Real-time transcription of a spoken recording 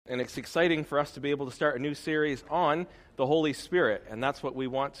and it's exciting for us to be able to start a new series on the Holy Spirit, and that's what we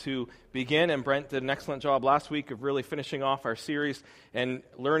want to begin. And Brent did an excellent job last week of really finishing off our series and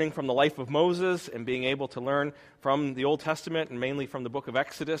learning from the life of Moses and being able to learn from the Old Testament and mainly from the book of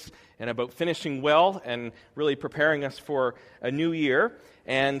Exodus and about finishing well and really preparing us for a new year.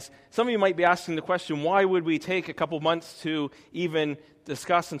 And some of you might be asking the question, why would we take a couple months to even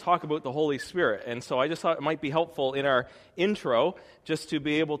discuss and talk about the Holy Spirit? And so I just thought it might be helpful in our intro just to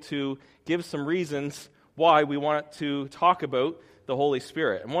be able to give some reasons why we want to talk about the Holy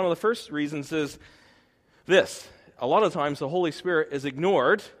Spirit. And one of the first reasons is this. A lot of times the Holy Spirit is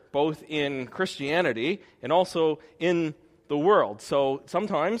ignored, both in Christianity and also in the world. So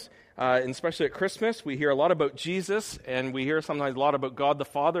sometimes, and especially at Christmas, we hear a lot about Jesus, and we hear sometimes a lot about God the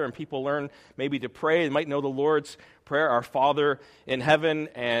Father, and people learn maybe to pray. They might know the Lord's Prayer, Our Father in heaven,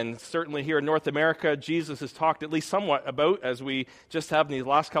 and certainly here in North America, Jesus is talked at least somewhat about, as we just have in these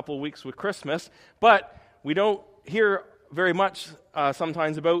last couple of weeks with Christmas, but we don't hear very much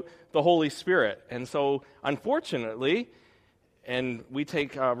sometimes about the Holy Spirit. And so, unfortunately, and we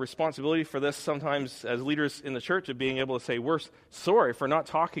take responsibility for this sometimes as leaders in the church of being able to say, we're sorry for not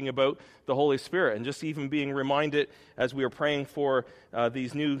talking about the Holy Spirit, and just even being reminded as we are praying for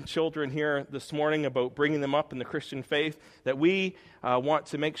these new children here this morning about bringing them up in the Christian faith, that we want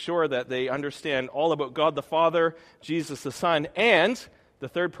to make sure that they understand all about God the Father, Jesus the Son, and the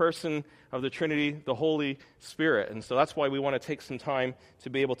third person of the Trinity, the Holy Spirit. And so that's why we want to take some time to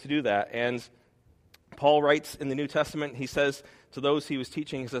be able to do that. And Paul writes in the New Testament, he says to those he was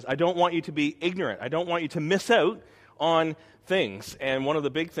teaching, he says, I don't want you to be ignorant. I don't want you to miss out on things. And one of the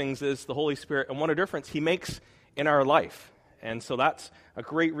big things is the Holy Spirit and what a difference he makes in our life. And so that's a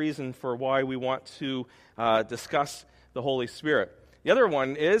great reason for why we want to discuss the Holy Spirit. The other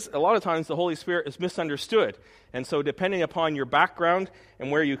one is, a lot of times the Holy Spirit is misunderstood. And so depending upon your background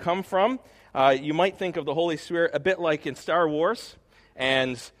and where you come from, you might think of the Holy Spirit a bit like in Star Wars,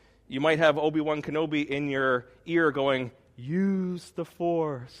 and you might have Obi-Wan Kenobi in your ear going, use the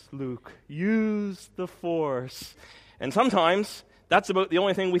Force, Luke, use the Force. And sometimes that's about the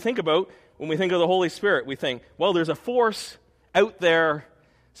only thing we think about when we think of the Holy Spirit. We think, well, there's a force out there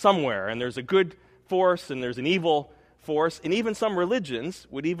somewhere, and there's a good force and there's an evil force, and even some religions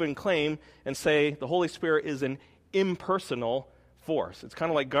would even claim and say the Holy Spirit is an impersonal force. It's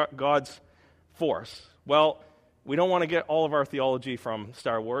kind of like God's force. Well, we don't want to get all of our theology from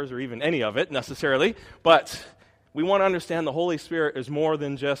Star Wars or even any of it necessarily, but we want to understand the Holy Spirit is more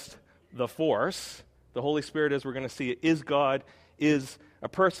than just the force. The Holy Spirit, as we're going to see, is God, is a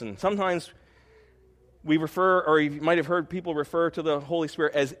person. Sometimes we refer, or you might have heard people refer to the Holy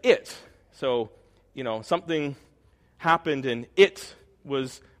Spirit as it. So, something happened and it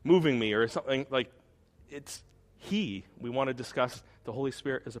was moving me, or something like it's he. We want to discuss the Holy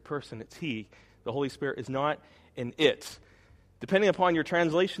Spirit as a person. It's he. The Holy Spirit is not an it. Depending upon your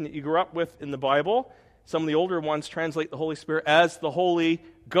translation that you grew up with in the Bible, some of the older ones translate the Holy Spirit as the Holy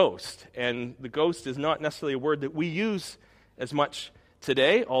Ghost. And the ghost is not necessarily a word that we use as much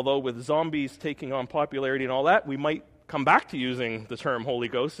today, although with zombies taking on popularity and all that, we might come back to using the term Holy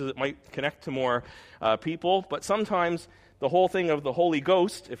Ghost, as it might connect to more people. But sometimes the whole thing of the Holy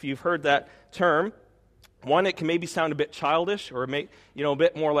Ghost, if you've heard that term, one, it can maybe sound a bit childish, or a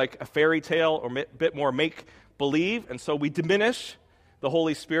bit more like a fairy tale, or a bit more make-believe, and so we diminish the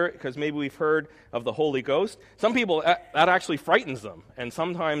Holy Spirit because maybe we've heard of the Holy Ghost. Some people, that actually frightens them, and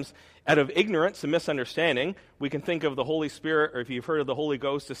sometimes out of ignorance and misunderstanding, we can think of the Holy Spirit, or if you've heard of the Holy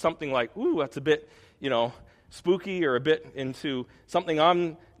Ghost, as something like, ooh, that's a bit, spooky, or a bit into something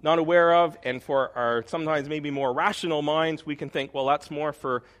I'm not aware of. And for our sometimes maybe more rational minds, we can think, well, that's more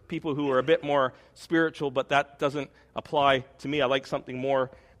for people who are a bit more spiritual, but that doesn't apply to me. I like something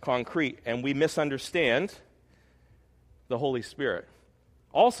more concrete. And we misunderstand the Holy Spirit.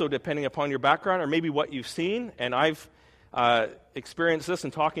 Also, depending upon your background or maybe what you've seen, and I've experienced this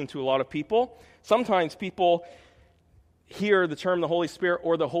in talking to a lot of people, sometimes people hear the term the Holy Spirit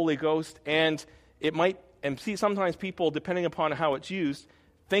or the Holy Ghost, and sometimes people, depending upon how it's used,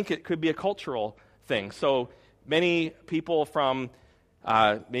 think it could be a cultural thing. So many people from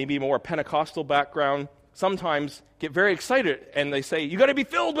maybe more Pentecostal background sometimes get very excited, and they say, you got to be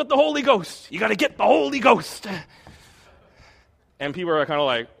filled with the Holy Ghost. You got to get the Holy Ghost. And people are kind of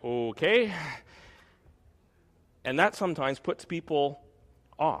like, okay. And that sometimes puts people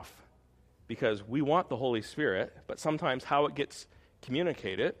off, because we want the Holy Spirit, but sometimes how it gets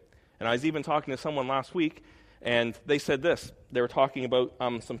communicated. And I was even talking to someone last week, and they said this. They were talking about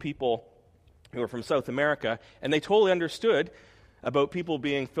some people who were from South America, and they totally understood about people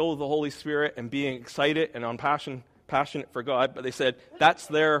being filled with the Holy Spirit and being excited and on passion passionate for God, but they said that's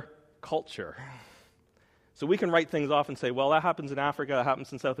their culture. So we can write things off and say, well, that happens in Africa, that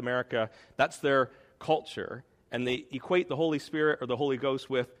happens in South America. That's their culture. And they equate the Holy Spirit or the Holy Ghost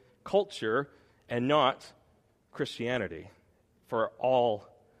with culture and not Christianity for all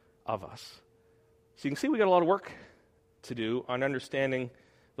of us. So you can see we got a lot of work to do on understanding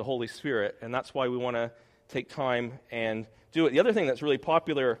the Holy Spirit, and that's why we want to take time and do it. The other thing that's really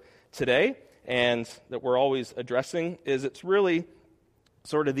popular today and that we're always addressing is it's really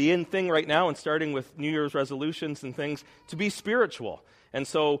sort of the in thing right now, and starting with New Year's resolutions and things, to be spiritual. And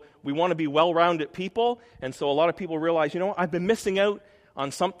so we want to be well-rounded people, and so a lot of people realize, I've been missing out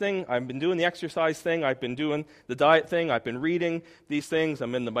on something. I've been doing the exercise thing, I've been doing the diet thing, I've been reading these things,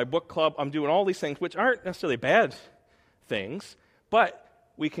 I'm in my book club, I'm doing all these things, which aren't necessarily bad things, but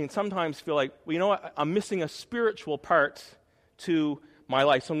we can sometimes feel like, I'm missing a spiritual part to my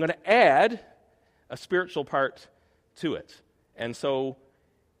life, so I'm going to add a spiritual part to it. And so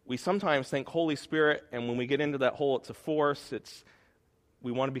we sometimes think Holy Spirit, and when we get into that hole, it's a force,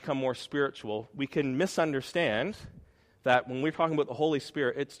 we want to become more spiritual. We can misunderstand that when we're talking about the Holy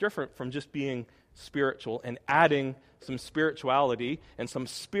Spirit, it's different from just being spiritual and adding some spirituality and some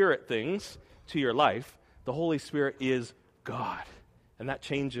spirit things to your life. The Holy Spirit is God, and that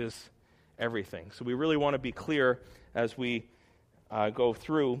changes everything. So we really want to be clear as we go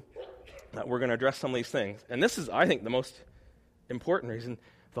through that we're going to address some of these things. And this is, I think, the most important reason.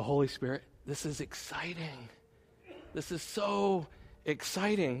 The Holy Spirit, this is exciting. This is so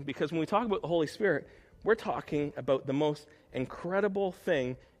exciting, because when we talk about the Holy Spirit, we're talking about the most incredible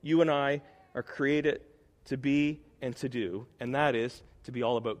thing you and I are created to be and to do, and that is to be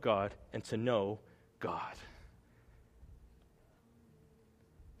all about God and to know God.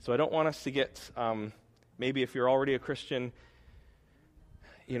 So I don't want us to get, maybe if you're already a Christian,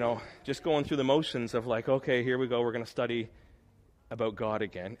 just going through the motions of like, okay, here we go, we're going to study about God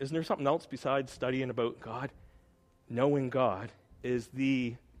again. Isn't there something else besides studying about God? Knowing God is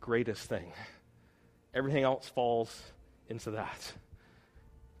the greatest thing. Everything else falls into that.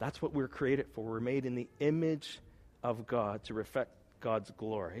 That's what we're created for. We're made in the image of God to reflect God's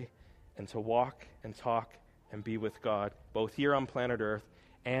glory and to walk and talk and be with God, both here on planet Earth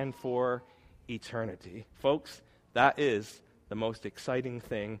and for eternity. Folks, that is the most exciting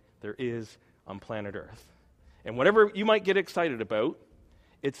thing there is on planet Earth. And whatever you might get excited about,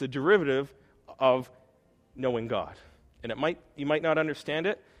 it's a derivative of knowing God. And you might not understand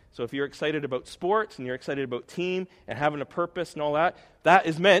it. So if you're excited about sports and you're excited about team and having a purpose and all that, that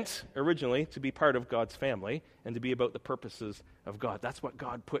is meant originally to be part of God's family and to be about the purposes of God. That's what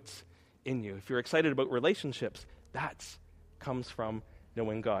God puts in you. If you're excited about relationships, that comes from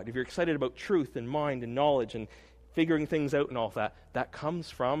knowing God. If you're excited about truth and mind and knowledge and figuring things out and all that, that comes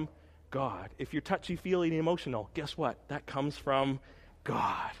from God. If you're touchy-feely and emotional, guess what? That comes from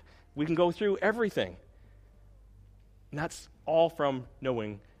God. We can go through everything. And that's all from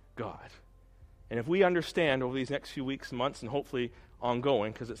knowing God. And if we understand over these next few weeks and months and hopefully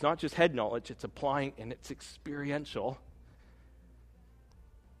ongoing, because it's not just head knowledge, it's applying and it's experiential,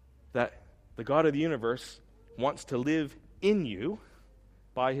 that the God of the universe wants to live in you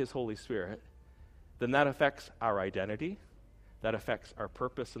by his Holy Spirit, then that affects our identity, that affects our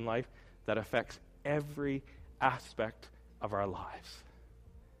purpose in life, that affects every aspect of our lives.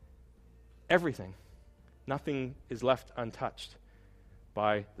 Everything. Nothing is left untouched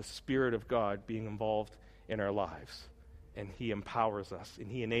by the Spirit of God being involved in our lives. And he empowers us, and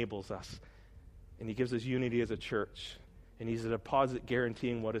he enables us, and he gives us unity as a church, and he's a deposit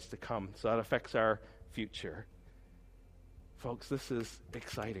guaranteeing what is to come. So that affects our future. Folks, this is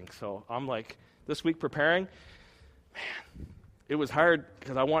exciting. So I'm like, this week preparing, man, it was hard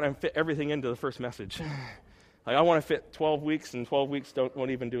because I want to fit everything into the first message. Like I want to fit 12 weeks, and 12 weeks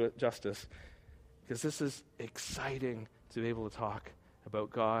won't even do it justice. Because this is exciting to be able to talk about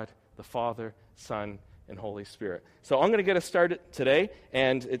God, the Father, Son, and Holy Spirit. So I'm going to get us started today,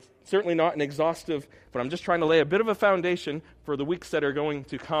 and it's certainly not an exhaustive, but I'm just trying to lay a bit of a foundation for the weeks that are going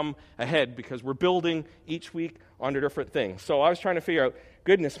to come ahead, because we're building each week onto different things. So I was trying to figure out,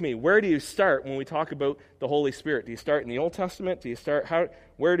 goodness me, where do you start when we talk about the Holy Spirit? Do you start in the Old Testament?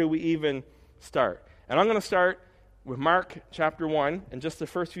 Where do we even start? And I'm going to start with Mark chapter 1 and just the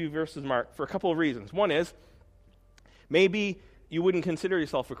first few verses of Mark for a couple of reasons. One is, maybe you wouldn't consider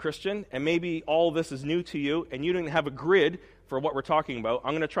yourself a Christian, and maybe all this is new to you, and you didn't have a grid for what we're talking about.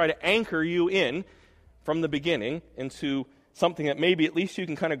 I'm going to try to anchor you in from the beginning into something that maybe at least you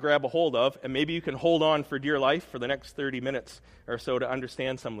can kind of grab a hold of, and maybe you can hold on for dear life for the next 30 minutes or so to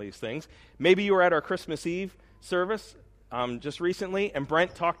understand some of these things. Maybe you were at our Christmas Eve service just recently, and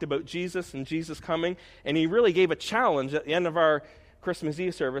Brent talked about Jesus and Jesus coming, and he really gave a challenge at the end of our Christmas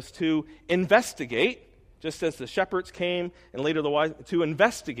Eve service to investigate, just as the shepherds came and later the wise, to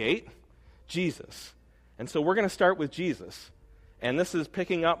investigate Jesus. And so we're going to start with Jesus. And this is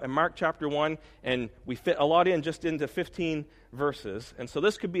picking up in Mark chapter 1, and we fit a lot in just into 15 verses. And so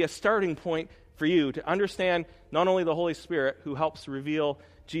this could be a starting point for you to understand not only the Holy Spirit who helps reveal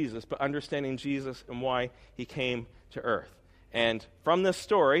Jesus, but understanding Jesus and why he came to earth. And from this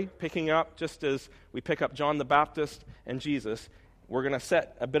story, picking up just as we pick up John the Baptist and Jesus, we're going to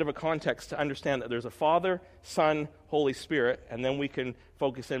set a bit of a context to understand that there's a Father, Son, Holy Spirit, and then we can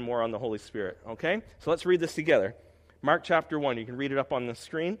focus in more on the Holy Spirit. Okay? So let's read this together. Mark chapter 1, you can read it up on the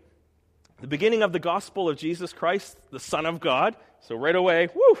screen. The beginning of the gospel of Jesus Christ, the Son of God. So right away,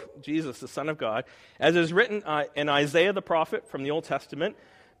 Jesus, the Son of God. As is written in Isaiah the prophet from the Old Testament,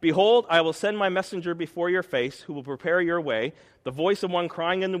 "Behold, I will send my messenger before your face, who will prepare your way, the voice of one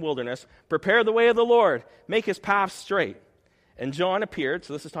crying in the wilderness, prepare the way of the Lord, make his path straight." And John appeared,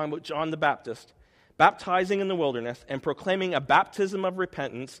 so this is talking about John the Baptist, baptizing in the wilderness and proclaiming a baptism of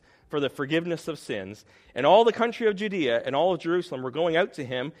repentance for the forgiveness of sins. And all the country of Judea and all of Jerusalem were going out to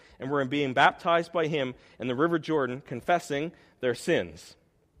him and were being baptized by him in the river Jordan, confessing their sins.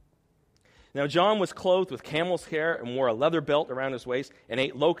 Now John was clothed with camel's hair and wore a leather belt around his waist and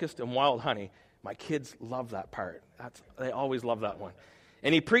ate locust and wild honey. My kids love that part. They always love that one.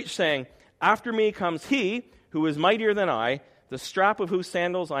 And he preached, saying, "After me comes he who is mightier than I, the strap of whose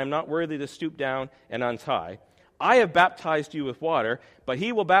sandals I am not worthy to stoop down and untie. I have baptized you with water, but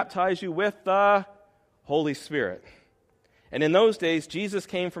he will baptize you with the Holy Spirit." And in those days, Jesus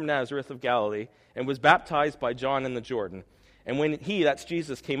came from Nazareth of Galilee and was baptized by John in the Jordan. And when he, that's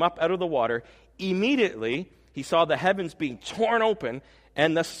Jesus, came up out of the water, immediately he saw the heavens being torn open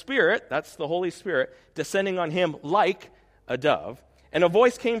and the Spirit, that's the Holy Spirit, descending on him like a dove. And a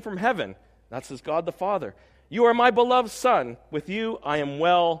voice came from heaven, that's as God the Father. "You are my beloved Son. With you I am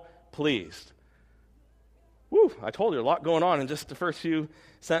well pleased." I told you a lot going on in just the first few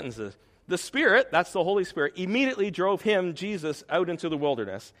sentences. The Spirit, that's the Holy Spirit, immediately drove him, Jesus, out into the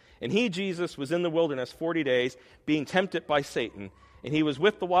wilderness. And he, Jesus, was in the wilderness 40 days, being tempted by Satan. And he was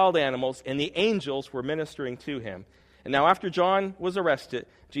with the wild animals, and the angels were ministering to him. And now after John was arrested,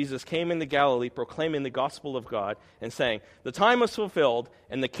 Jesus came into Galilee, proclaiming the gospel of God, and saying, "The time is fulfilled,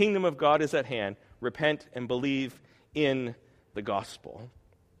 and the kingdom of God is at hand. Repent and believe in the gospel."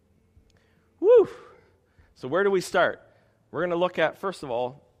 So where do we start? We're going to look at, first of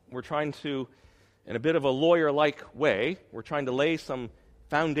all, we're trying to, in a bit of a lawyer-like way, we're trying to lay some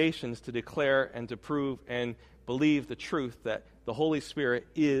foundations to declare and to prove and believe the truth that the Holy Spirit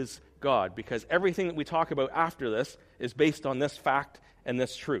is God, because everything that we talk about after this is based on this fact and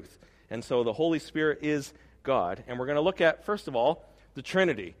this truth. And so the Holy Spirit is God. And we're going to look at, first of all, the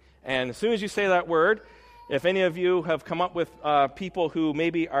Trinity. And as soon as you say that word, if any of you have come up with people who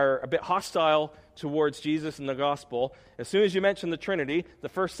maybe are a bit hostile towards Jesus and the gospel, as soon as you mention the Trinity, the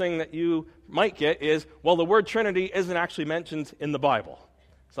first thing that you might get is, well, the word Trinity isn't actually mentioned in the Bible.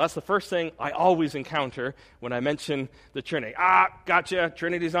 So that's the first thing I always encounter when I mention the Trinity. Gotcha,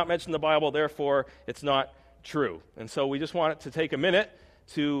 Trinity's not mentioned in the Bible, therefore it's not true. And so we just want to take a minute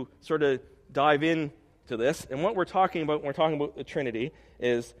to sort of dive into this. And what we're talking about when we're talking about the Trinity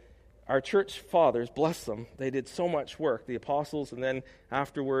is our church fathers, bless them, they did so much work, the apostles, and then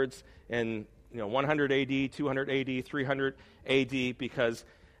afterwards in 100 AD, 200 AD, 300 AD, because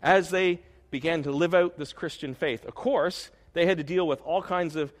as they began to live out this Christian faith, of course, they had to deal with all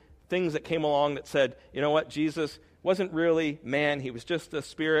kinds of things that came along that said, you know what, Jesus wasn't really man, he was just a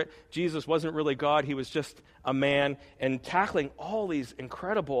spirit. Jesus wasn't really God, he was just a man, and tackling all these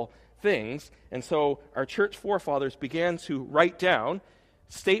incredible things. And so our church forefathers began to write down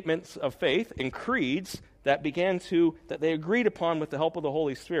statements of faith and creeds that they agreed upon with the help of the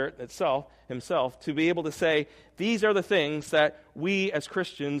Holy Spirit himself, to be able to say, these are the things that we as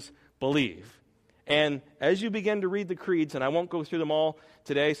Christians believe. And as you begin to read the creeds, and I won't go through them all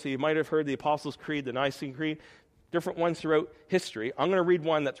today, so you might have heard the Apostles' Creed, the Nicene Creed, different ones throughout history. I'm going to read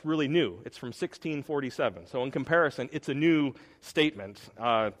one that's really new. It's from 1647. So in comparison, it's a new statement,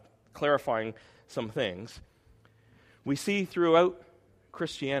 clarifying some things. We see throughout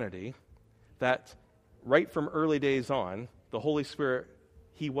Christianity that right from early days on, the Holy Spirit,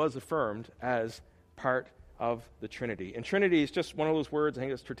 he was affirmed as part of the Trinity. And Trinity is just one of those words, I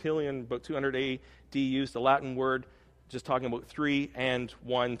think it's Tertullian, about 200 AD, used a Latin word, just talking about three and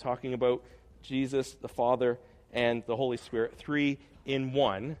one, talking about Jesus, the Father, and the Holy Spirit, three in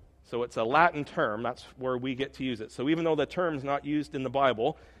one. So it's a Latin term, that's where we get to use it. So even though the term's not used in the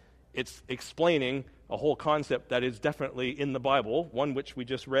Bible, it's explaining, a whole concept that is definitely in the Bible, one which we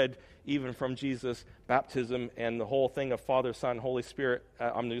just read even from Jesus' baptism and the whole thing of Father, Son, Holy Spirit.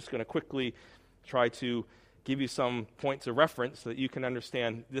 I'm just going to quickly try to give you some points of reference so that you can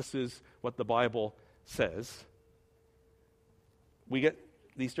understand this is what the Bible says. We get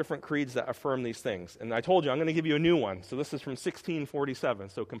these different creeds that affirm these things. And I told you, I'm going to give you a new one. So this is from 1647.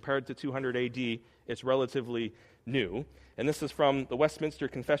 So compared to 200 AD, it's relatively new. And this is from the Westminster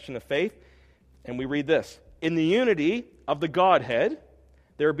Confession of Faith. And we read this: "In the unity of the Godhead,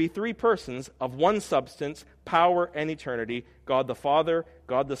 there be three persons of one substance, power, and eternity, God the Father,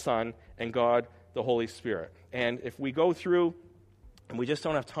 God the Son, and God the Holy Spirit." And if we go through, and we just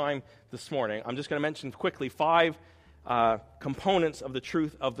don't have time this morning, I'm just going to mention quickly 5 components of the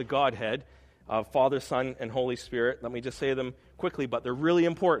truth of the Godhead, of Father, Son, and Holy Spirit. Let me just say them quickly, but they're really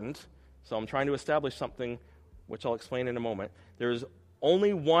important. So I'm trying to establish something which I'll explain in a moment. There's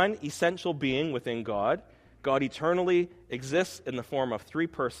only one essential being within God. God eternally exists in the form of 3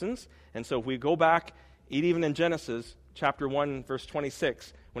 persons. And so if we go back, even in Genesis chapter 1, verse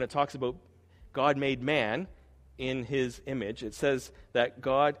 26, when it talks about God made man in his image, it says that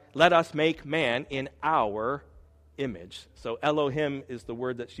God, let us make man in our image. So Elohim is the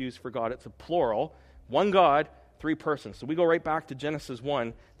word that's used for God. It's a plural. One God, 3 persons. So we go right back to Genesis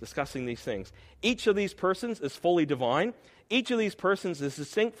 1 discussing these things. Each of these persons is fully divine. Each of these persons is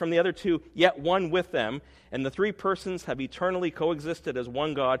distinct from the other 2, yet one with them. And the 3 persons have eternally coexisted as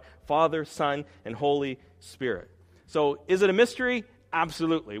one God, Father, Son, and Holy Spirit. So is it a mystery?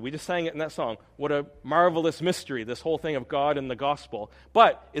 Absolutely. We just sang it in that song. What a marvelous mystery, this whole thing of God and the gospel.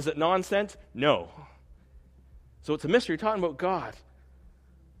 But is it nonsense? No. So it's a mystery talking about God.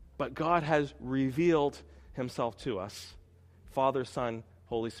 But God has revealed himself to us. Father, Son,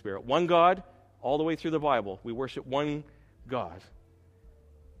 Holy Spirit. One God, all the way through the Bible. We worship one God.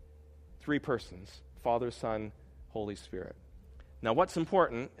 3 persons. Father, Son, Holy Spirit. Now what's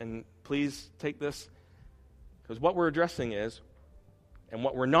important, and please take this, because what we're addressing is, and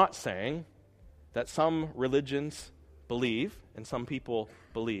what we're not saying, that some religions believe, and some people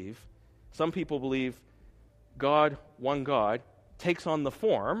believe. Some people believe God, one God, takes on the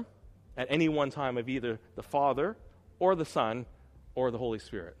form at any one time of either the Father or the Son or the Holy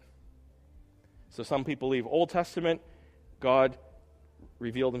Spirit. So some people believe Old Testament, God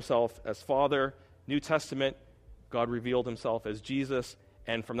revealed himself as Father. New Testament, God revealed himself as Jesus.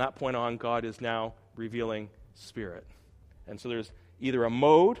 And from that point on, God is now revealing Spirit. And so there's either a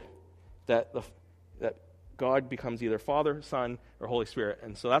mode that God becomes either Father, Son, or Holy Spirit.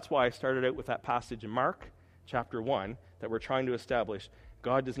 And so that's why I started out with that passage in Mark chapter 1 that we're trying to establish.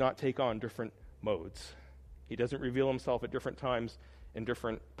 God does not take on different modes. He doesn't reveal himself at different times in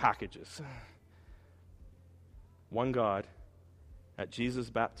different packages. One God. At Jesus'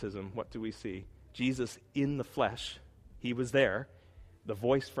 baptism, what do we see? Jesus in the flesh. He was there. The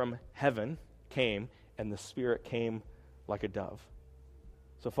voice from heaven came, and the Spirit came like a dove.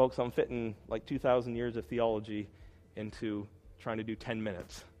 So folks, I'm fitting like 2,000 years of theology into trying to do 10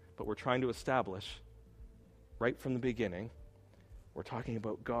 minutes. But we're trying to establish, right from the beginning, we're talking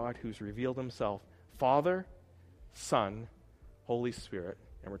about God who's revealed himself, Father, Son, Holy Spirit.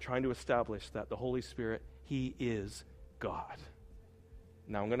 And we're trying to establish that the Holy Spirit, he is God.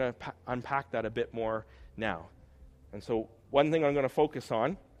 Now I'm going to unpack that a bit more now. And so one thing I'm going to focus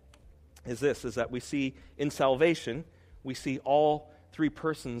on is this, is that we see in salvation, we see all 3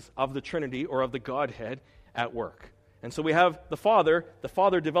 persons of the Trinity or of the Godhead at work. And so we have the Father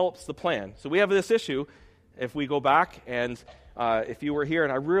develops the plan. So we have this issue, if we go back, and if you were here,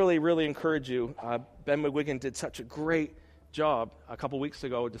 and I really, really encourage you, Ben McGuigan did such a great job a couple weeks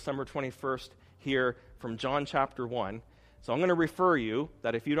ago, December 21st, here from John chapter 1. So I'm going to refer you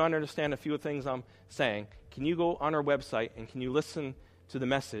that if you don't understand a few of the things I'm saying, can you go on our website and can you listen to the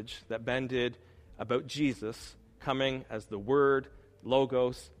message that Ben did about Jesus coming as the Word,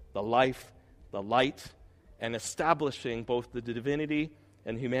 Logos, the life, the light, and establishing both the divinity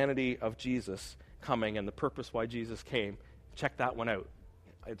and humanity of Jesus coming and the purpose why Jesus came. Check that one out.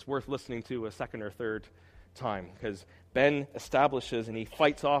 It's worth listening to a second or third time because Ben establishes and he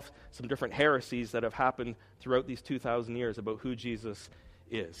fights off some different heresies that have happened throughout these 2,000 years about who Jesus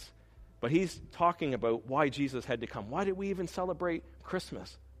is. But he's talking about why Jesus had to come. Why did we even celebrate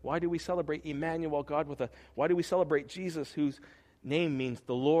Christmas? Why do we celebrate Emmanuel, God with us? Why do we celebrate Jesus, whose name means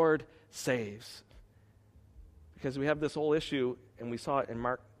the Lord saves? Because we have this whole issue, and we saw it in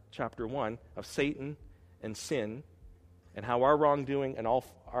Mark chapter 1, of Satan and sin, and how our wrongdoing and all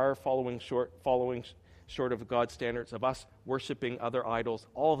our falling short of God's standards, of us worshiping other idols,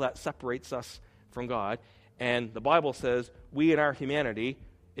 all of that separates us from God. And the Bible says we in our humanity,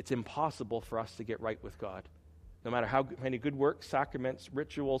 it's impossible for us to get right with God. No matter how many good works, sacraments,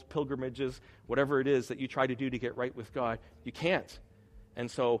 rituals, pilgrimages, whatever it is that you try to do to get right with God, you can't. And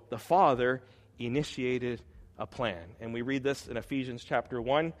so the Father initiated a plan. And we read this in Ephesians chapter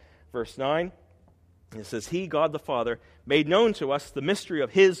 1, verse 9. It says, He, God the Father, made known to us the mystery of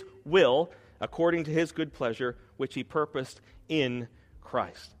His will, according to His good pleasure, which He purposed in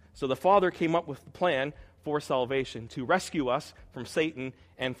Christ. So the Father came up with the plan for salvation to rescue us from Satan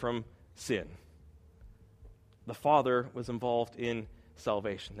and from sin. The Father was involved in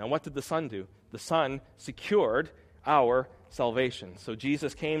salvation. Now, what did the Son do? The Son secured our salvation. So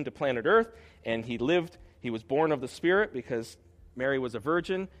Jesus came to planet Earth, and He was born of the Spirit because Mary was a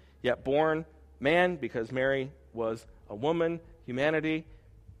virgin, yet born man because Mary was a woman. Humanity,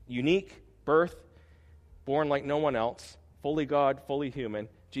 unique birth, born like no one else, fully God, fully human.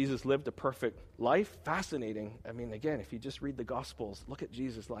 Jesus lived a perfect life. Fascinating. I mean, again, if you just read the Gospels, look at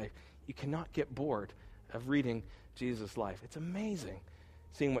Jesus' life. You cannot get bored of reading Jesus' life. It's amazing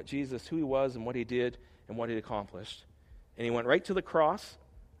seeing what Jesus, who He was and what He did and what He accomplished. And He went right to the cross,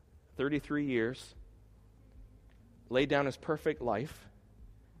 33 years, laid down His perfect life,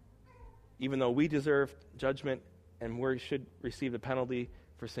 even though we deserved judgment and we should receive the penalty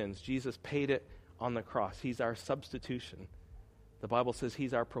for sins. Jesus paid it on the cross. He's our substitution. The Bible says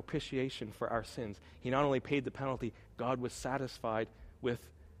He's our propitiation for our sins. He not only paid the penalty, God was satisfied with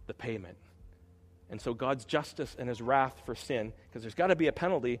the payment. And so God's justice and His wrath for sin, because there's got to be a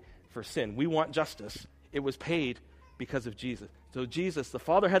penalty for sin. We want justice. It was paid because of Jesus. So Jesus, the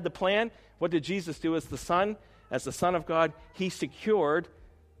Father had the plan. What did Jesus do as the Son? As the Son of God, He secured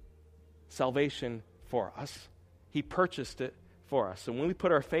salvation for us. He purchased it for us. So when we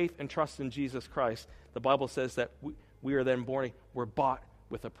put our faith and trust in Jesus Christ, the Bible says that we are then born, we're bought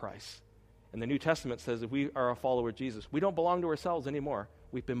with a price. And the New Testament says if we are a follower of Jesus, we don't belong to ourselves anymore.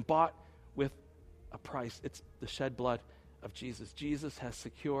 We've been bought with a price. It's the shed blood of Jesus. Jesus has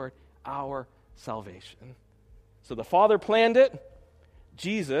secured our salvation. So the Father planned it.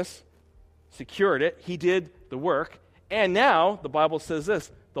 Jesus secured it. He did the work. And now, the Bible says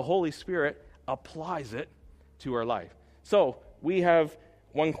this, the Holy Spirit applies it to our life. So we have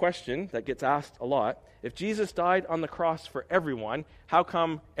one question that gets asked a lot. If Jesus died on the cross for everyone, how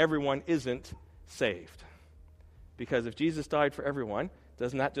come everyone isn't saved? Because if Jesus died for everyone,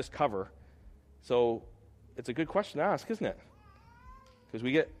 doesn't that just cover? So it's a good question to ask, isn't it?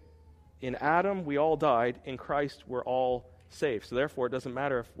 Because in Adam, we all died. In Christ, we're all saved. So therefore, it doesn't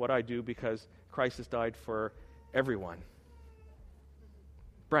matter what I do because Christ has died for everyone.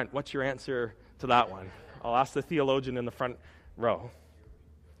 Brent, what's your answer to that one? I'll ask the theologian in the front row.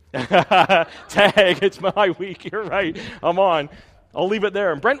 Tag, it's my week. You're right. I'm on. I'll leave it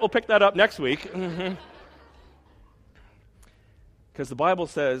there. And Brent will pick that up next week. Because the Bible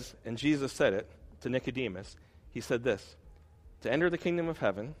says, and Jesus said it to Nicodemus, He said this, to enter the kingdom of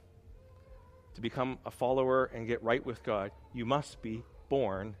heaven, to become a follower and get right with God, you must be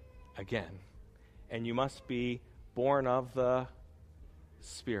born again. And you must be born of the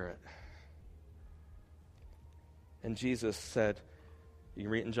Spirit. And Jesus said, you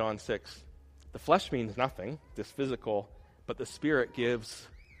can read it in John 6, the flesh means nothing, this physical, but the Spirit gives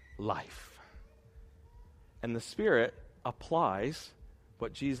life. And the Spirit applies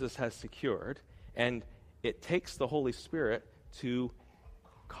what Jesus has secured, and it takes the Holy Spirit to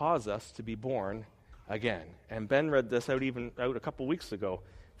cause us to be born again. And Ben read this out a couple weeks ago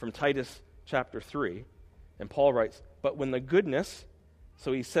from Titus chapter 3, and Paul writes, but when the goodness,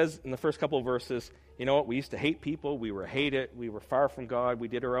 so he says in the first couple of verses, you know what, we used to hate people, we were hated, we were far from God, we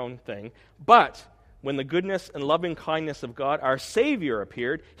did our own thing, but when the goodness and loving kindness of God, our Savior,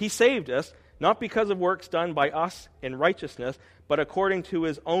 appeared, He saved us, not because of works done by us in righteousness, but according to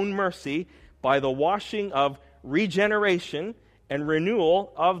His own mercy, by the washing of regeneration and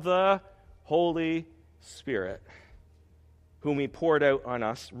renewal of the Holy Spirit, whom He poured out on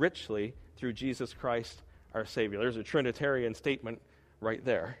us richly through Jesus Christ our Savior. There's a Trinitarian statement right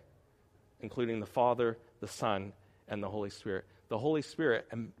there, including the Father, the Son, and the Holy Spirit. The Holy Spirit,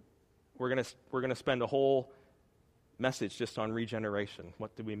 and we're going to spend a whole message just on regeneration.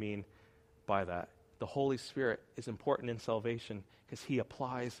 What do we mean by that? The Holy Spirit is important in salvation because He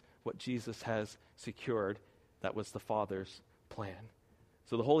applies what Jesus has secured. That was the Father's plan.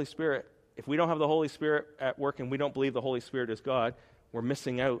 So the Holy Spirit, if we don't have the Holy Spirit at work and we don't believe the Holy Spirit is God, we're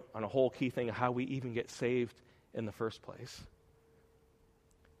missing out on a whole key thing of how we even get saved in the first place.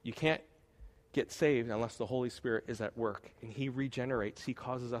 You can't get saved unless the Holy Spirit is at work, and He regenerates. He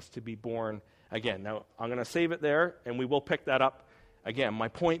causes us to be born again. Now, I'm going to save it there, and we will pick that up again. My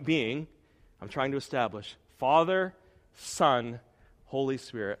point being, I'm trying to establish Father, Son, Holy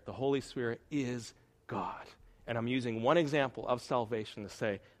Spirit. The Holy Spirit is God. And I'm using one example of salvation to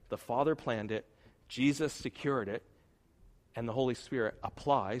say the Father planned it, Jesus secured it, and the Holy Spirit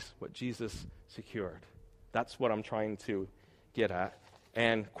applies what Jesus secured. That's what I'm trying to get at.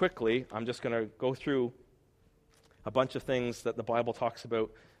 And quickly, I'm just going to go through a bunch of things that the Bible talks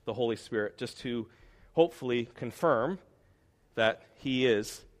about the Holy Spirit, just to hopefully confirm that he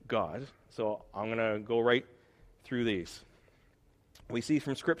is God. So I'm going to go right through these. We see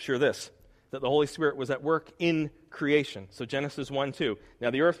from Scripture this, that the Holy Spirit was at work in creation. So Genesis 1:2.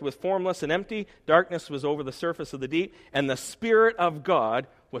 Now the earth was formless and empty, darkness was over the surface of the deep, and the Spirit of God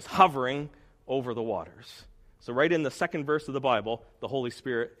was hovering over the waters. So right in the second verse of the Bible, the Holy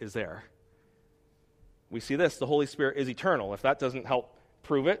Spirit is there. We see this, the Holy Spirit is eternal. If that doesn't help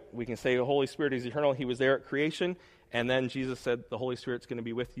prove it, we can say the Holy Spirit is eternal. He was there at creation, and then Jesus said the Holy Spirit's going to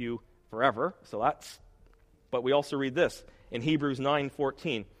be with you forever. But we also read this in Hebrews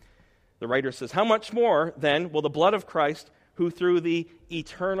 9:14. The writer says, "How much more, then, will the blood of Christ, who through the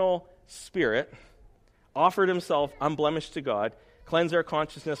eternal Spirit offered himself unblemished to God, cleanse our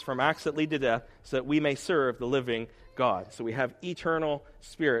consciousness from acts that lead to death, so that we may serve the living God?" So we have eternal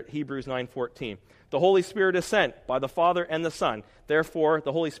Spirit, Hebrews 9:14. The Holy Spirit is sent by the Father and the Son. Therefore,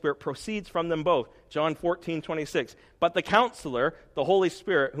 the Holy Spirit proceeds from them both. John 14:26. "But the Counselor, the Holy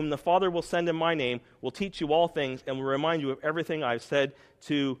Spirit, whom the Father will send in my name, will teach you all things and will remind you of everything I've said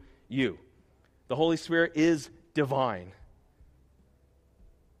to you." The Holy Spirit is divine.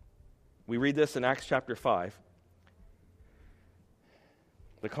 We read this in Acts chapter 5.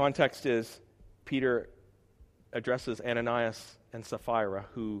 The context is Peter addresses Ananias and Sapphira,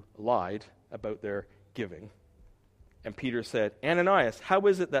 who lied about their giving. And Peter said, "Ananias, how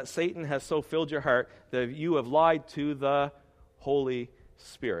is it that Satan has so filled your heart that you have lied to the Holy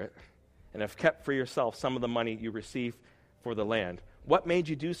Spirit and have kept for yourself some of the money you received for the land? What made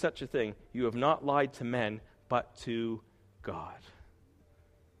you do such a thing? You have not lied to men, but to God."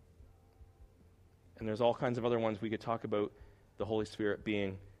 And there's all kinds of other ones we could talk about the Holy Spirit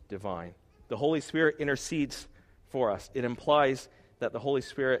being divine. The Holy Spirit intercedes for us. It implies that the Holy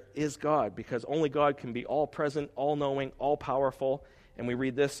Spirit is God, because only God can be all-present, all-knowing, all-powerful. And we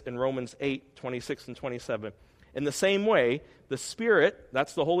read this in Romans 8:26 and 27. "In the same way, the Spirit,"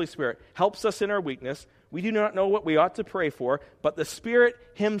 that's the Holy Spirit, "helps us in our weakness. We do not know what we ought to pray for, but the Spirit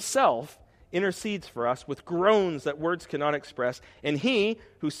himself intercedes for us with groans that words cannot express. And he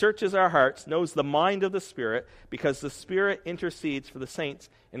who searches our hearts knows the mind of the Spirit, because the Spirit intercedes for the saints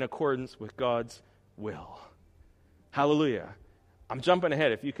in accordance with God's will." Hallelujah. I'm jumping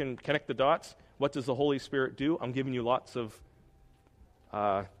ahead. If you can connect the dots, what does the Holy Spirit do? I'm giving you lots of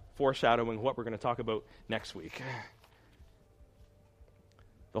foreshadowing what we're going to talk about next week.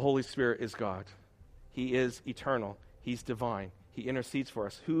 The Holy Spirit is God. He is eternal. He's divine. He intercedes for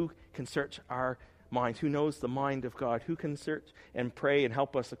us. Who can search our minds? Who knows the mind of God? Who can search and pray and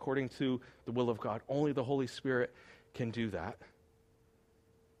help us according to the will of God? Only the Holy Spirit can do that.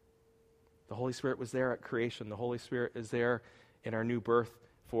 The Holy Spirit was there at creation. The Holy Spirit is there in our new birth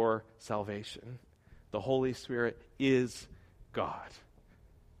for salvation. The Holy Spirit is God.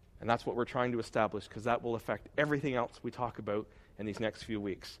 And that's what we're trying to establish, because that will affect everything else we talk about in these next few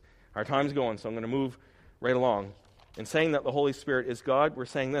weeks. Our time's going, so I'm going to move right along. In saying that the Holy Spirit is God, we're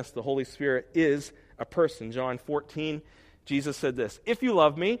saying this: the Holy Spirit is a person. John 14, Jesus said this: "If you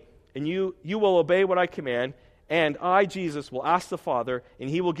love me, and you will obey what I command, and I, Jesus, will ask the Father, and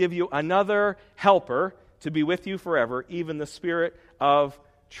he will give you another helper to be with you forever, even the Spirit of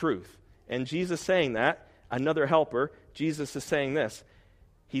truth." And Jesus saying that, another helper, Jesus is saying this: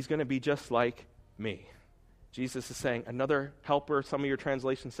 he's going to be just like me. Jesus is saying another helper. Some of your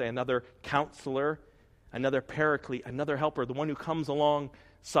translations say another counselor, another paraclete, another helper, the one who comes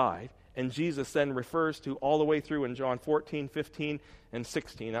alongside. And Jesus then refers to all the way through in John 14, 15, and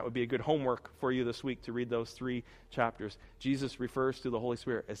 16. That would be a good homework for you this week to read those 3 chapters. Jesus refers to the Holy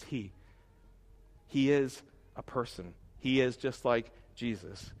Spirit as He. He is a person. He is just like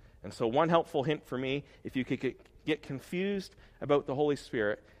Jesus. And so one helpful hint for me, if you could get confused about the Holy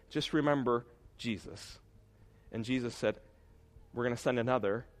Spirit, just remember Jesus. And Jesus said, we're going to send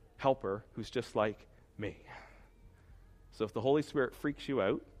another helper who's just like me. So if the Holy Spirit freaks you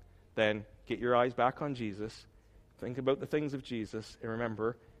out, then get your eyes back on Jesus. Think about the things of Jesus, and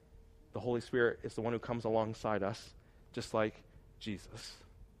remember, the Holy Spirit is the one who comes alongside us, just like Jesus.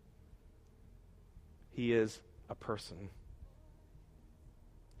 He is a person.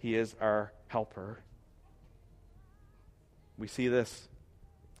 He is our helper. We see this.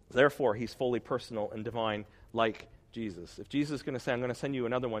 Therefore, he's fully personal and divine, like Jesus. If Jesus is going to say, I'm going to send you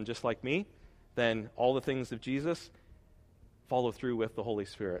another one just like me, then all the things of Jesus follow through with the Holy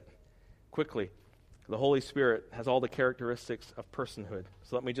Spirit. Quickly, the Holy Spirit has all the characteristics of personhood.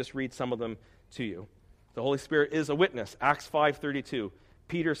 So let me just read some of them to you. The Holy Spirit is a witness. Acts 5:32.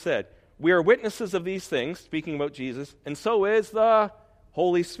 Peter said, "We are witnesses of these things," speaking about Jesus, "and so is the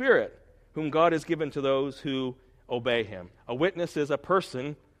Holy Spirit, whom God has given to those who obey him." A witness is a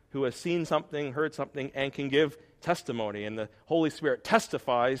person who has seen something, heard something, and can give testimony. And the Holy Spirit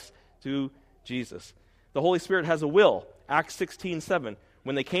testifies to Jesus. The Holy Spirit has a will. Acts 16:7.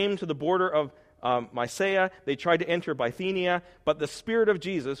 When they came to the border of Mysia, they tried to enter Bithynia, but the Spirit of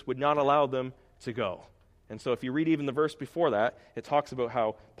Jesus would not allow them to go. And so if you read even the verse before that, it talks about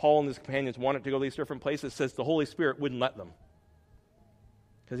how Paul and his companions wanted to go to these different places. It says the Holy Spirit wouldn't let them.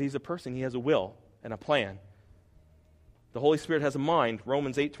 Because he's a person, he has a will and a plan. The Holy Spirit has a mind.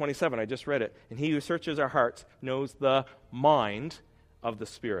 Romans 8:27, I just read it. And he who searches our hearts knows the mind of the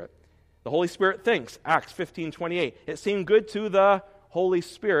Spirit. The Holy Spirit thinks. Acts 15:28. It seemed good to the Holy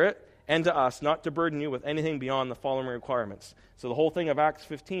Spirit and to us not to burden you with anything beyond the following requirements. So the whole thing of Acts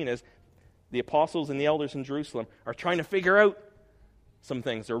 15 is the apostles and the elders in Jerusalem are trying to figure out some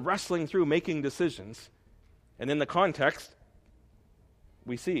things. They're wrestling through making decisions. And in the context,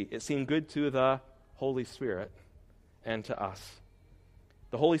 we see it seemed good to the Holy Spirit and to us.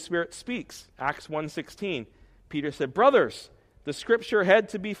 The Holy Spirit speaks. Acts 1:16. Peter said, "Brothers, the scripture had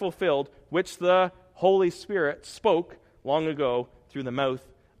to be fulfilled, which the Holy Spirit spoke long ago through the mouth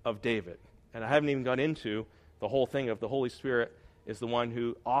of David." And I haven't even got into the whole thing of the Holy Spirit is the one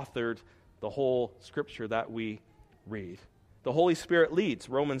who authored the whole scripture that we read. The Holy Spirit leads.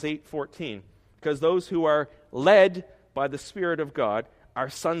 Romans 8:14. Because those who are led by the Spirit of God are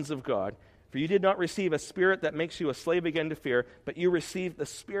sons of God. For you did not receive a spirit that makes you a slave again to fear, but you received the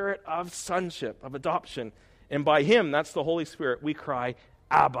spirit of sonship, of adoption. And by him, that's the Holy Spirit, we cry,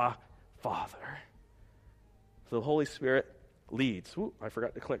 Abba, Father. So the Holy Spirit leads. Ooh, I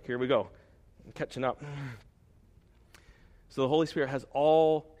forgot to click. Here we go. I'm catching up. So the Holy Spirit has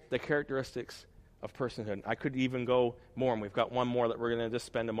all the characteristics of personhood. I could even go more, and we've got one more that we're going to just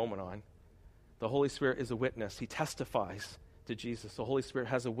spend a moment on. The Holy Spirit is a witness. He testifies to Jesus. The Holy Spirit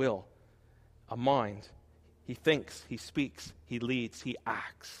has a will, a mind. He thinks, he speaks, he leads, he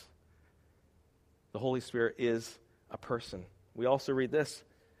acts. The Holy Spirit is a person. We also read this.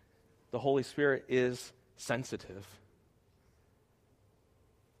 The Holy Spirit is sensitive.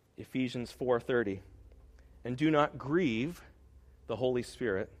 Ephesians 4:30. And do not grieve the Holy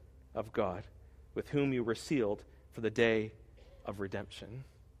Spirit of God, with whom you were sealed for the day of redemption.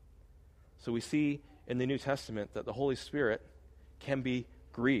 So we see in the New Testament that the Holy Spirit can be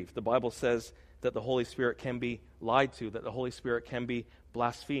grieved. The Bible says that the Holy Spirit can be lied to, that the Holy Spirit can be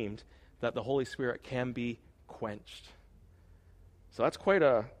blasphemed, that the Holy Spirit can be quenched. So that's quite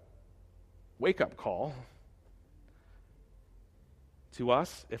a wake-up call to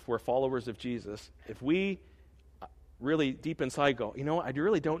us if we're followers of Jesus. If we really deep inside go, you know, I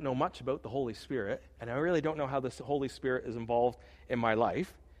really don't know much about the Holy Spirit, and I really don't know how the Holy Spirit is involved in my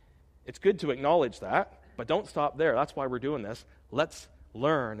life. It's good to acknowledge that, but don't stop there. That's why we're doing this. Let's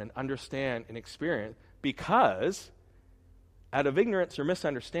learn and understand and experience, because out of ignorance or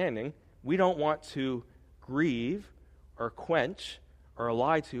misunderstanding, we don't want to grieve or quench or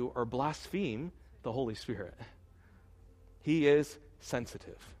lie to or blaspheme the Holy Spirit. He is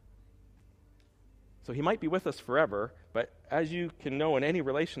sensitive. So he might be with us forever, but as you can know in any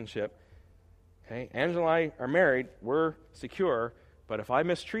relationship, okay, Angela and I are married, we're secure, but if I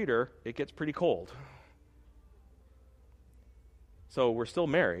mistreat her, it gets pretty cold. So we're still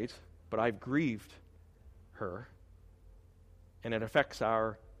married, but I've grieved her, and it affects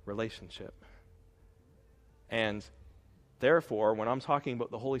our relationship. And therefore, when I'm talking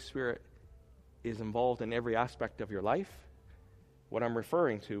about the Holy Spirit is involved in every aspect of your life, what I'm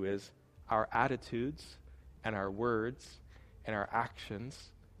referring to is our attitudes and our words and our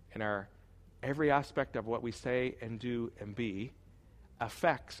actions and our every aspect of what we say and do and be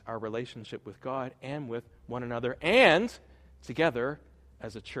affects our relationship with God and with one another and together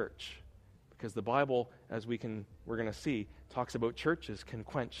as a church. Because the Bible, as we're going to see, talks about churches can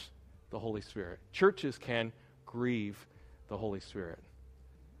quench the Holy Spirit. Churches can grieve the Holy Spirit.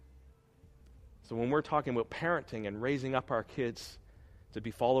 So when we're talking about parenting and raising up our kids to be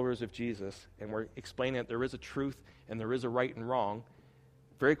followers of Jesus, and we're explaining that there is a truth and there is a right and wrong,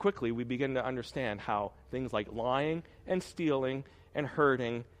 very quickly we begin to understand how things like lying and stealing and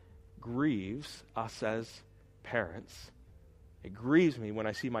hurting grieves us as parents. It grieves me when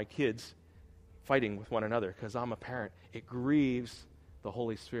I see my kids fighting with one another because I'm a parent. It grieves the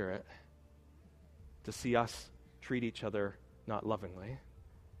Holy Spirit to see us treat each other not lovingly.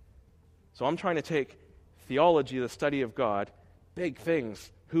 So I'm trying to take theology, the study of God, big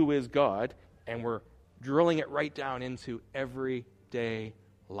things. Who is God? And we're drilling it right down into everyday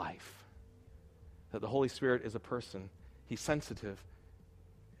life. That the Holy Spirit is a person. He's sensitive.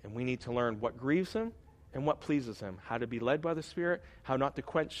 And we need to learn what grieves him and what pleases him. How to be led by the Spirit, how not to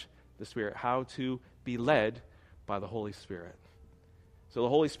quench the Spirit, how to be led by the Holy Spirit. So the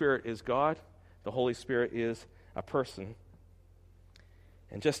Holy Spirit is God. The Holy Spirit is a person.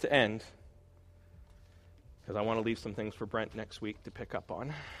 And just to end, because I want to leave some things for Brent next week to pick up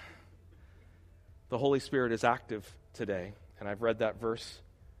on. The Holy Spirit is active today. And I've read that verse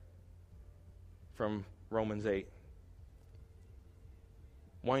from Romans 8.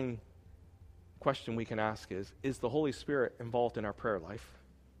 One question we can ask is the Holy Spirit involved in our prayer life?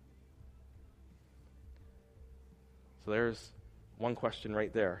 So there's one question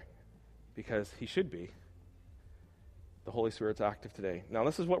right there, because he should be. The Holy Spirit's active today. Now,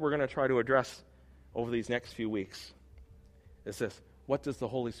 this is what we're going to try to address over these next few weeks. Is this: what does the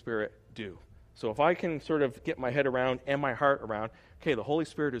Holy Spirit do? So if I can sort of get my head around and my heart around, okay, the Holy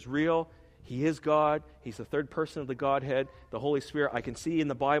Spirit is real. He is God. He's the third person of the Godhead. The Holy Spirit, I can see in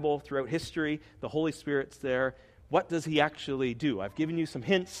the Bible throughout history, the Holy Spirit's there. What does he actually do? I've given you some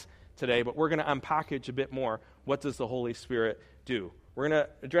hints today, but we're going to unpackage a bit more. What does the Holy Spirit do? We're going to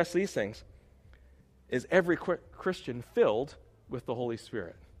address these things. Is every Christian filled with the Holy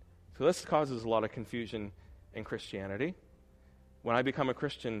Spirit? So this causes a lot of confusion in Christianity. When I become a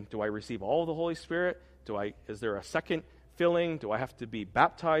Christian, do I receive all of the Holy Spirit? Is there a second filling? Do I have to be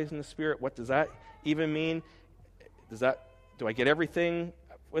baptized in the Spirit? What does that even mean? Do I get everything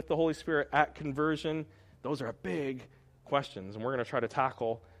with the Holy Spirit at conversion? Those are big questions, and we're going to try to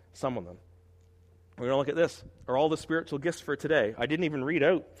tackle some of them. We're going to look at this. Are all the spiritual gifts for today? I didn't even read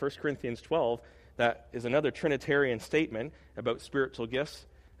out 1 Corinthians 12. That is another Trinitarian statement about spiritual gifts,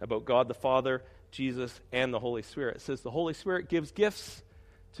 about God the Father, Jesus, and the Holy Spirit. It says the Holy Spirit gives gifts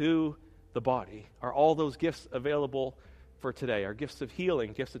to the body. Are all those gifts available for today? Are gifts of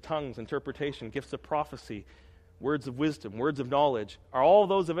healing, gifts of tongues, interpretation, gifts of prophecy, words of wisdom, words of knowledge, are all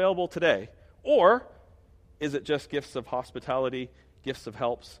those available today? Or is it just gifts of hospitality, gifts of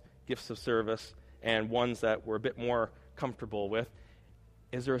helps, gifts of service, and ones that we're a bit more comfortable with?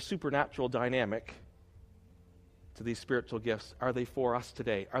 Is there a supernatural dynamic to these spiritual gifts? Are they for us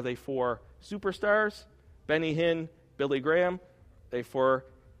today? Are they for superstars, Benny Hinn, Billy Graham? Are they for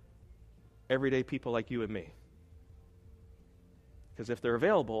everyday people like you and me? Because if they're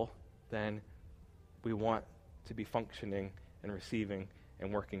available, then we want to be functioning and receiving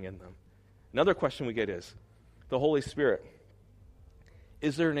and working in them. Another question we get is, the Holy Spirit.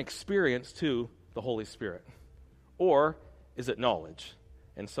 Is there an experience to the Holy Spirit? Or is it knowledge?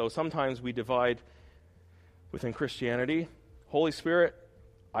 And so sometimes we divide within Christianity. Holy Spirit,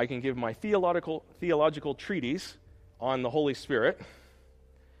 I can give my theological treatise on the Holy Spirit,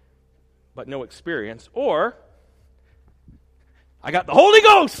 but no experience. Or, I got the Holy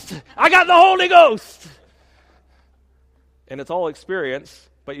Ghost! I got the Holy Ghost! And it's all experience,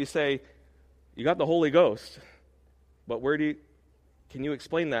 but you say, you got the Holy Ghost, but can you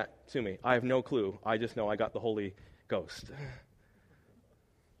explain that to me? I have no clue. I just know I got the Holy Ghost.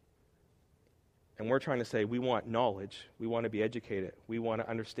 And we're trying to say we want knowledge. We want to be educated. We want to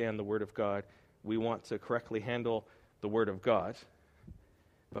understand the Word of God. We want to correctly handle the Word of God.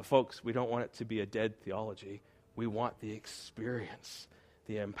 But folks, we don't want it to be a dead theology. We want the experience,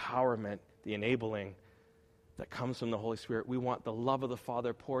 the empowerment, the enabling that comes from the Holy Spirit. We want the love of the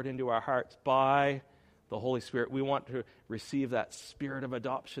Father poured into our hearts by the Holy Spirit. We want to receive that spirit of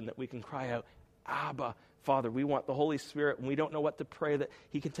adoption that we can cry out, Abba, Father. We want the Holy Spirit, when we don't know what to pray, that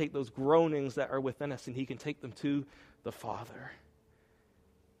he can take those groanings that are within us and he can take them to the Father.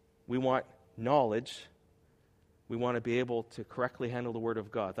 We want knowledge. We want to be able to correctly handle the Word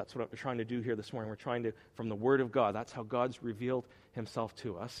of God. That's what we're trying to do here this morning. We're trying to, from the Word of God, that's how God's revealed himself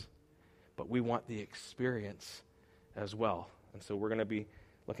to us. But we want the experience as well. And so we're going to be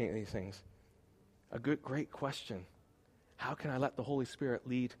looking at these things. A great question. How can I let the Holy Spirit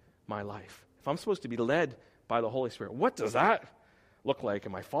lead my life? If I'm supposed to be led by the Holy Spirit, what does that look like?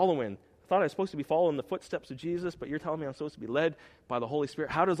 Am I following? I thought I was supposed to be following the footsteps of Jesus, but you're telling me I'm supposed to be led by the Holy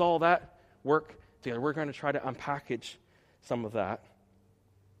Spirit. How does all that work together? We're going to try to unpackage some of that.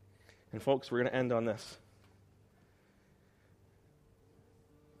 And folks, we're going to end on this.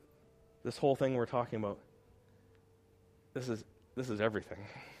 This whole thing we're talking about, this is everything.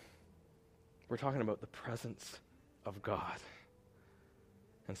 We're talking about the presence of God.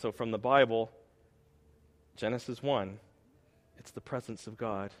 And so from the Bible, Genesis 1, it's the presence of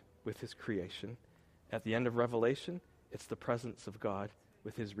God with his creation. At the end of Revelation, it's the presence of God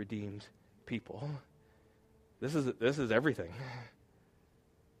with his redeemed people. This is everything.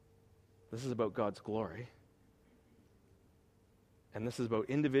 This is about God's glory. And this is about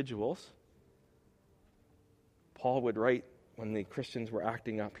individuals. Paul would write when the Christians were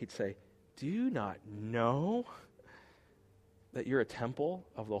acting up, he'd say, do you not know that you're a temple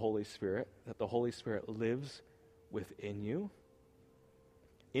of the Holy Spirit, that the Holy Spirit lives within you?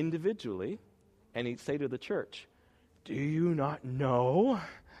 Individually, and he'd say to the church, do you not know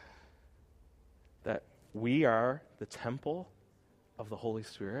that we are the temple of the Holy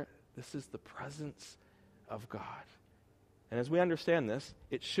Spirit? This is the presence of God. And as we understand this,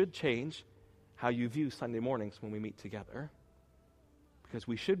 it should change how you view Sunday mornings when we meet together. Because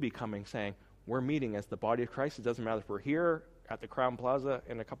we should be coming saying, we're meeting as the body of Christ. It doesn't matter if we're here at the Crown Plaza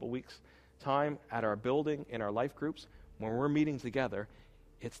in a couple weeks' time, at our building, in our life groups. When we're meeting together,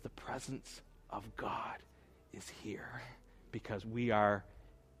 it's the presence of God is here because we are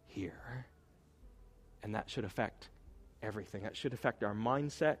here. And that should affect everything. That should affect our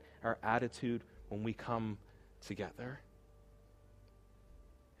mindset, our attitude when we come together.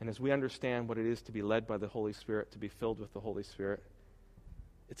 And as we understand what it is to be led by the Holy Spirit, to be filled with the Holy Spirit,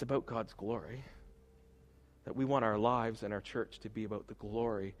 it's about God's glory. That we want our lives and our church to be about the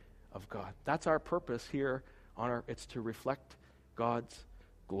glory of God. That's our purpose here on earth. It's to reflect God's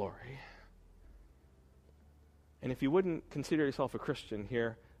glory. And if you wouldn't consider yourself a Christian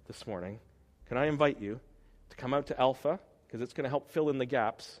here this morning, can I invite you to come out to Alpha, because it's going to help fill in the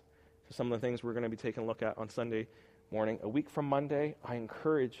gaps for some of the things we're going to be taking a look at on Sunday morning. A week from Monday, I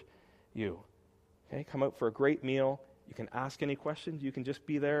encourage you. Okay, come out for a great meal. You can ask any questions. You can just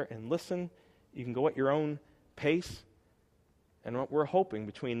be there and listen. You can go at your own pace. And what we're hoping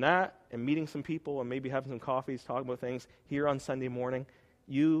between that and meeting some people and maybe having some coffees, talking about things here on Sunday morning,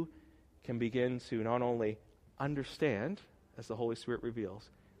 you can begin to not only understand, as the Holy Spirit reveals,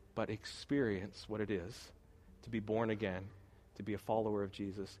 but experience what it is to be born again, to be a follower of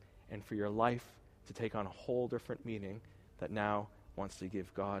Jesus, and for your life to take on a whole different meaning that now wants to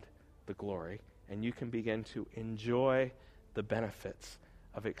give God the glory. And you can begin to enjoy the benefits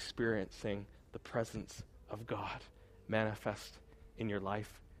of experiencing the presence of God manifest in your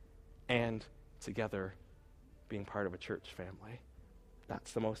life and together being part of a church family.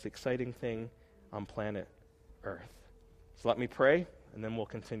 That's the most exciting thing on planet Earth. So let me pray, and then we'll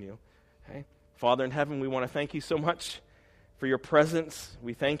continue. Okay? Father in heaven, we want to thank you so much for your presence.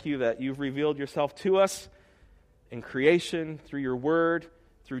 We thank you that you've revealed yourself to us in creation, through your word,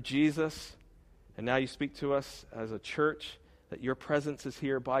 through Jesus. And now you speak to us as a church, that your presence is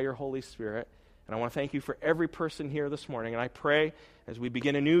here by your Holy Spirit. And I want to thank you for every person here this morning. And I pray as we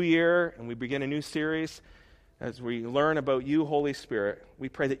begin a new year and we begin a new series, as we learn about you, Holy Spirit, we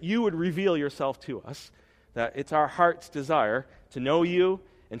pray that you would reveal yourself to us, that it's our heart's desire to know you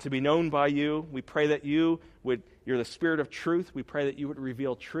and to be known by you. We pray that you're the Spirit of truth. We pray that you would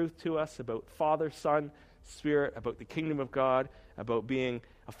reveal truth to us about Father, Son, Spirit, about the kingdom of God, about being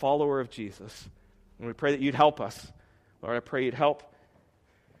a follower of Jesus. And we pray that you'd help us. Lord, I pray you'd help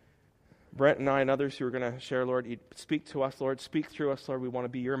Brent and I and others who are going to share, Lord. You'd speak to us, Lord. Speak through us, Lord. We want to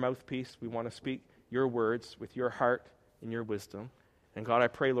be your mouthpiece. We want to speak your words with your heart and your wisdom. And God, I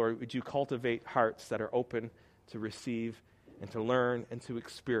pray, Lord, would you cultivate hearts that are open to receive and to learn and to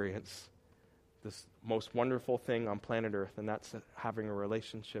experience this most wonderful thing on planet Earth, and that's having a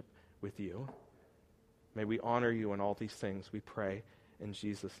relationship with you. May we honor you in all these things, we pray in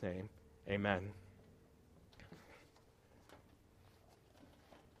Jesus' name. Amen.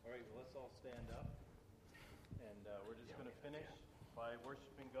 All right, well, let's all stand up, and we're just going to finish by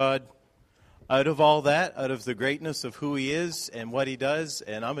worshiping God out of all that, out of the greatness of who he is and what he does.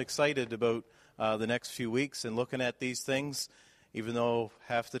 And I'm excited about the next few weeks and looking at these things. Even though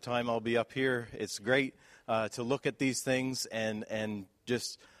half the time I'll be up here, it's great to look at these things and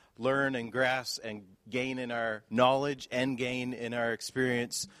just learn and grasp and gain in our knowledge and gain in our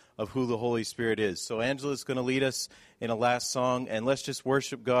experience of who the Holy Spirit is. So Angela's going to lead us in a last song, and let's just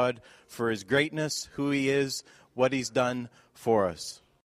worship God for his greatness, who he is, what he's done for us.